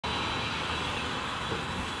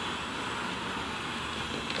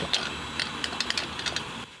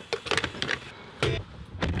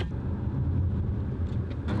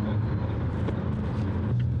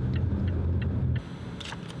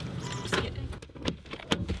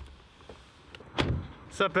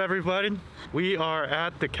What's up, everybody? We are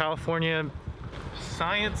at the California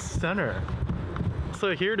Science Center.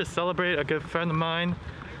 So here to celebrate a good friend of mine.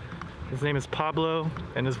 His name is Pablo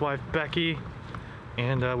and his wife Becky.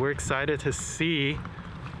 And we're excited to see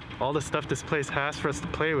all the stuff this place has for us to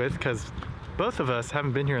play with because both of us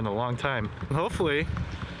haven't been here in a long time. And hopefully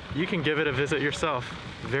you can give it a visit yourself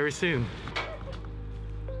very soon.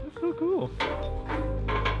 That's so cool.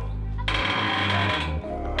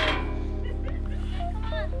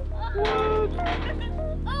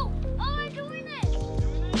 I'm doing it!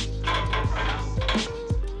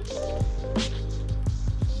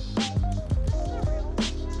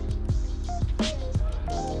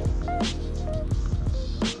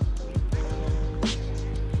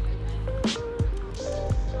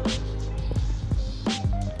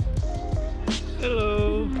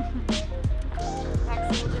 Hello.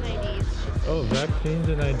 Vaccines and IDs. Oh, vaccines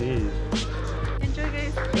and IDs. Enjoy,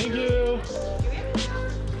 guys. Thank you.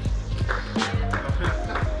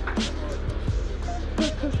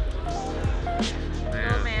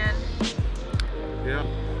 Oh man. Yeah.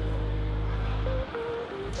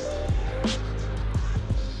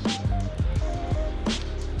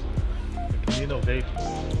 Communal vape.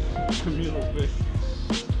 Communal vape.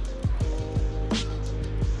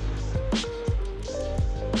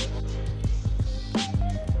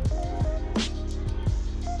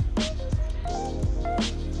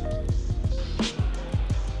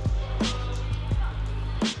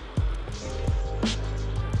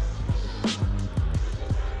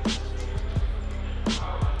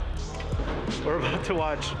 We're about to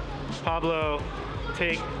watch Pablo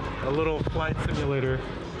take a little flight simulator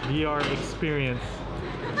VR experience,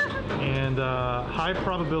 and high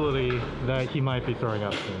probability that he might be throwing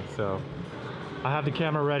up soon. So I have the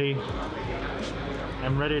camera ready.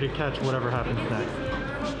 I'm ready to catch whatever happens next.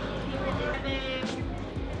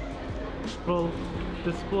 Little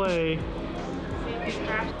display.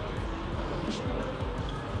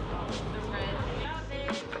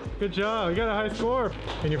 Good job, you got a high score.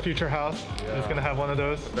 In your future house, you're just gonna have one of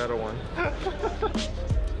those? A better one.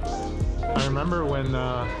 I remember when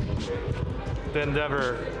the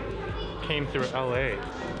Endeavour came through LA.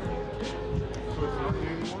 So it's not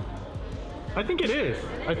here anymore? I think it is.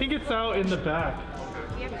 I think it's out in the back.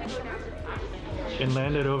 And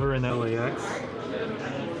landed over in LAX.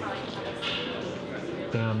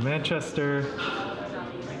 Down Manchester,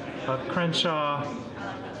 up Crenshaw,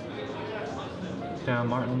 down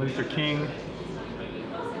Martin Luther King,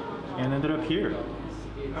 and ended up here.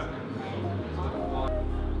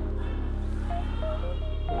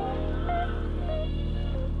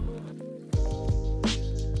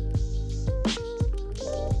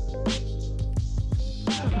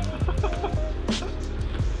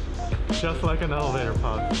 Just like an elevator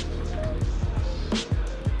pod.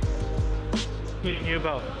 Hitting you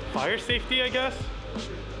about fire safety, I guess?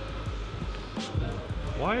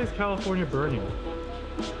 Why is California burning?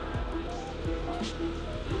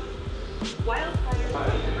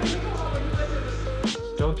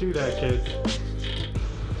 Don't do that, kids.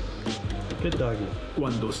 Good doggy.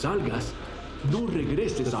 Cuando salgas, no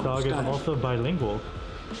regreses This a dog is buscar. also bilingual.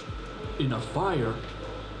 In a fire,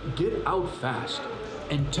 get out fast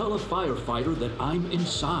and tell a firefighter that I'm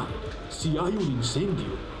inside. Si hay un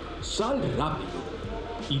incendio, sal rápido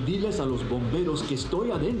y diles a los bomberos que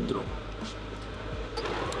estoy adentro.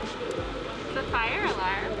 The fire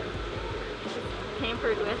alarm.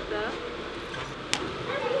 Tampered with though.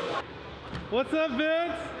 What's up,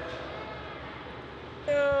 Vince?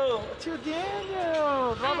 Tio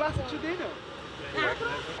Daniel! Um abraço, tio Daniel!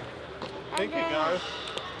 Thank you, guys.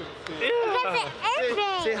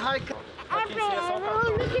 Yeah. Say hi, aqui sim é só um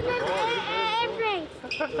cartão. Eu tenho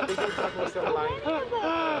que entrar com você online.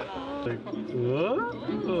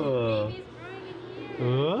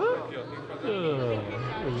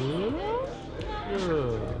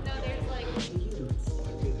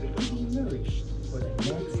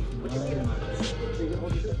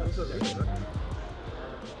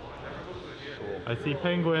 I see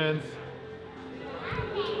penguins.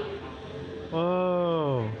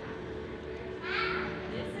 Whoa.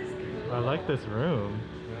 I like this room.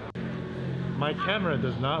 My camera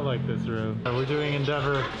does not like this room. We're doing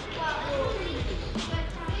Endeavour.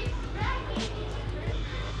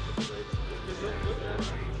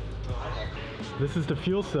 This is the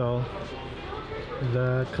fuel cell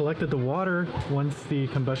that collected the water once the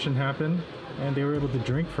combustion happened, and they were able to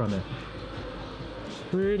drink from it.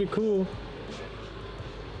 Pretty cool.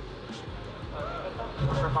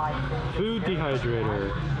 Food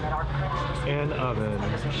dehydrator and oven.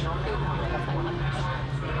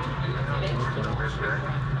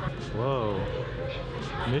 Whoa.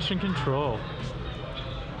 Mission control.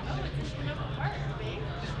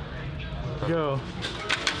 Go.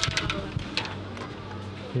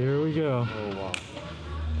 Here we go. Oh wow.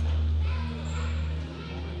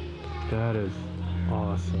 That is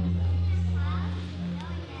awesome.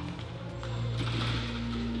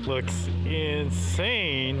 Looks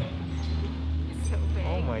insane. So big.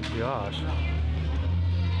 Oh my gosh.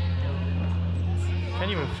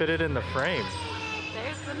 Can't even fit it in the frame.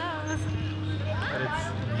 There's the nose. But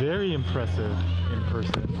it's very impressive in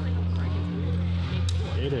person.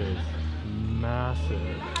 It is massive.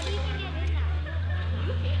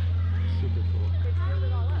 Super cool.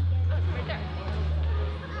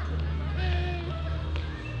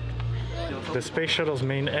 The Space Shuttle's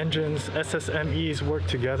main engines, SSMEs, work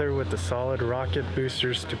together with the solid rocket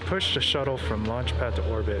boosters to push the shuttle from launch pad to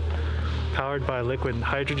orbit. Powered by liquid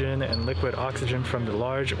hydrogen and liquid oxygen from the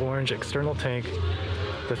large orange external tank,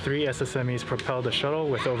 the 3 SSMEs propelled the shuttle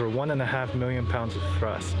with over 1.5 million pounds of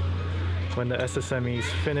thrust. When the SSMEs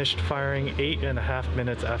finished firing 8.5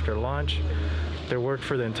 minutes after launch, their work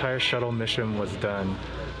for the entire shuttle mission was done.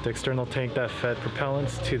 The external tank that fed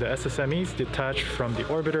propellants to the SSMEs detached from the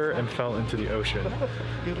orbiter and fell into the ocean.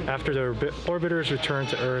 After the orbiters returned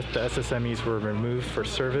to Earth, the SSMEs were removed for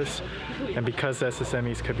service, and because the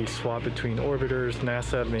SSMEs could be swapped between orbiters,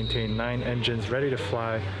 NASA maintained 9 engines ready to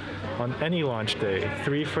fly on any launch day,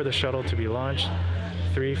 3 for the shuttle to be launched,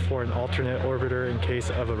 3 for an alternate orbiter in case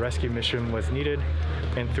of a rescue mission was needed,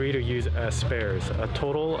 and 3 to use as spares. A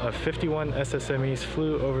total of 51 SSMEs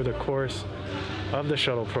flew over the course of the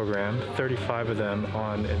shuttle program, 35 of them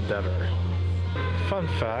on Endeavour. Fun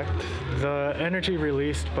fact, the energy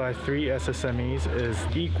released by 3 SSMEs is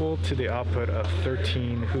equal to the output of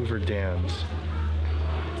 13 Hoover dams.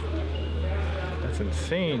 That's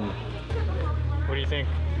insane. What do you think?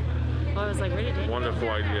 Well, I was like, ready to Wonderful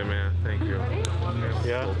idea, man. Thank you.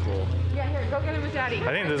 Yeah? So cool. Yeah, here, go get him with Daddy.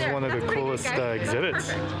 I think this is one of the coolest exhibits.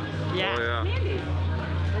 Yeah. Oh, yeah. Mandy.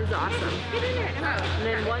 This is awesome. And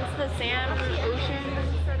then once the sand ocean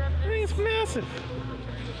is set up, I think it's massive.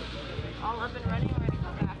 all up and running, we're gonna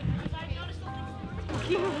go back.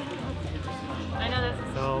 I know this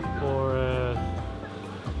is Kelp Forest.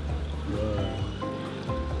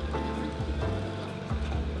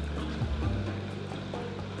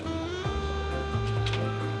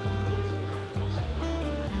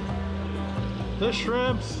 The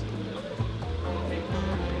shrimps.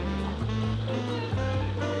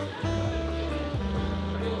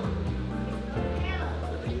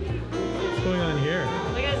 What's going on here?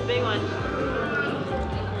 look at this big one.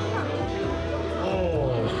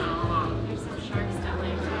 Oh, There's some sharks down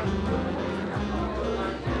there.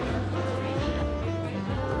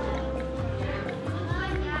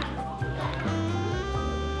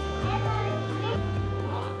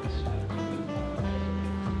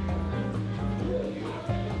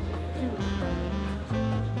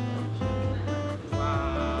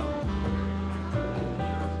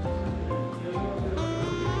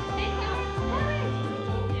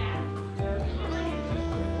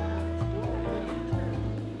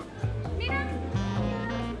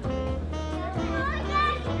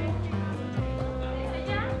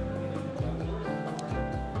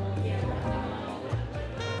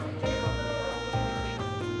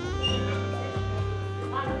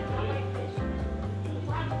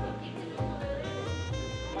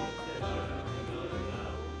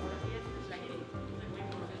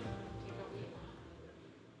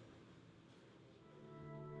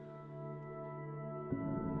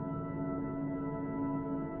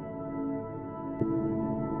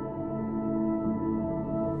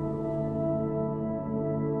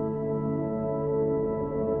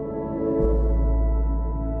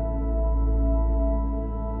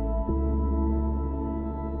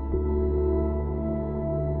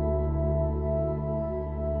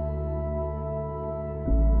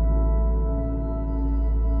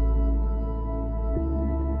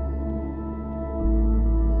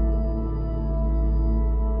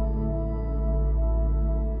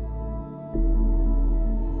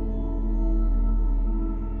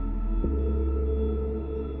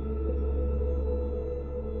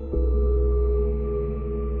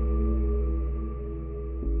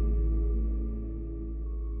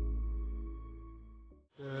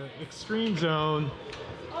 extreme zone.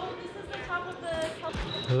 Oh, this is the top of the Kelp.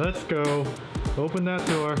 Let's go. Open that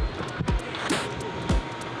door.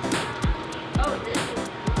 Oh, this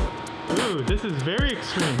is. Ooh, this is very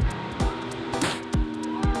extreme.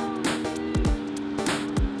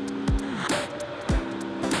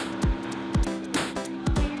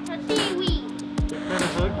 Kind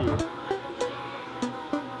of buggy.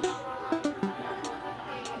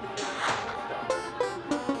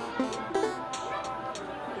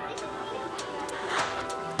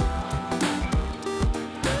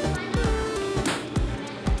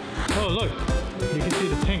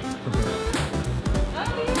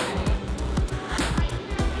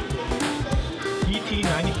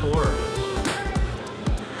 PT-94.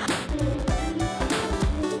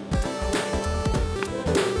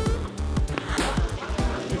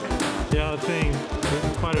 Yeah, I was saying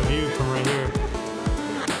there's quite a view from right here.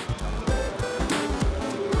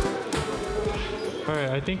 Alright,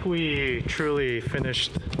 I think we truly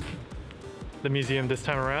finished the museum this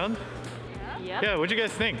time around. Yep. Yeah, what'd you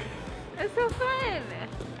guys think? It's so fun.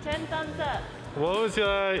 10 thumbs up.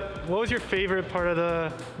 What was your favorite part of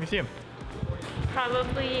the museum?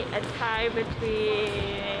 Probably a tie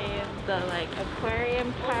between the like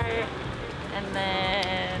aquarium part and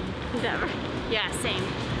then Endeavour. Yeah, same.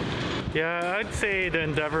 Yeah, I'd say the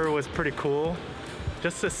Endeavour was pretty cool.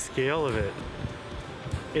 Just the scale of it.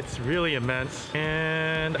 It's really immense.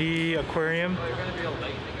 And the aquarium,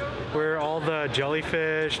 where all the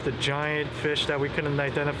jellyfish, the giant fish that we couldn't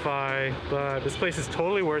identify. But this place is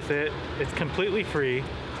totally worth it. It's completely free.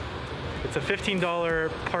 It's a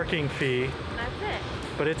 $15 parking fee. That's it.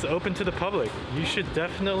 But it's open to the public. You should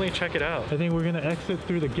definitely check it out. I think we're gonna exit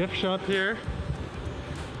through the gift shop here.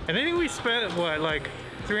 And I think we spent, what, like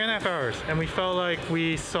 3.5 hours, and we felt like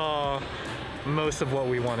we saw most of what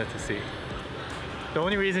we wanted to see. The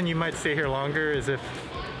only reason you might stay here longer is if,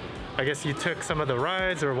 I guess, you took some of the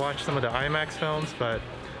rides or watched some of the IMAX films, but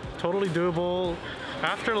totally doable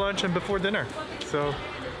after lunch and before dinner. So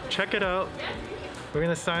check it out. We're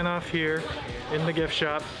gonna sign off here in the gift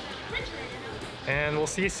shop, and we'll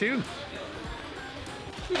see you soon.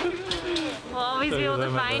 We'll always be able to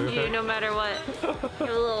find you no matter what. You have a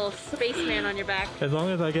little spaceman on your back. As long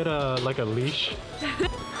as I get like a leash.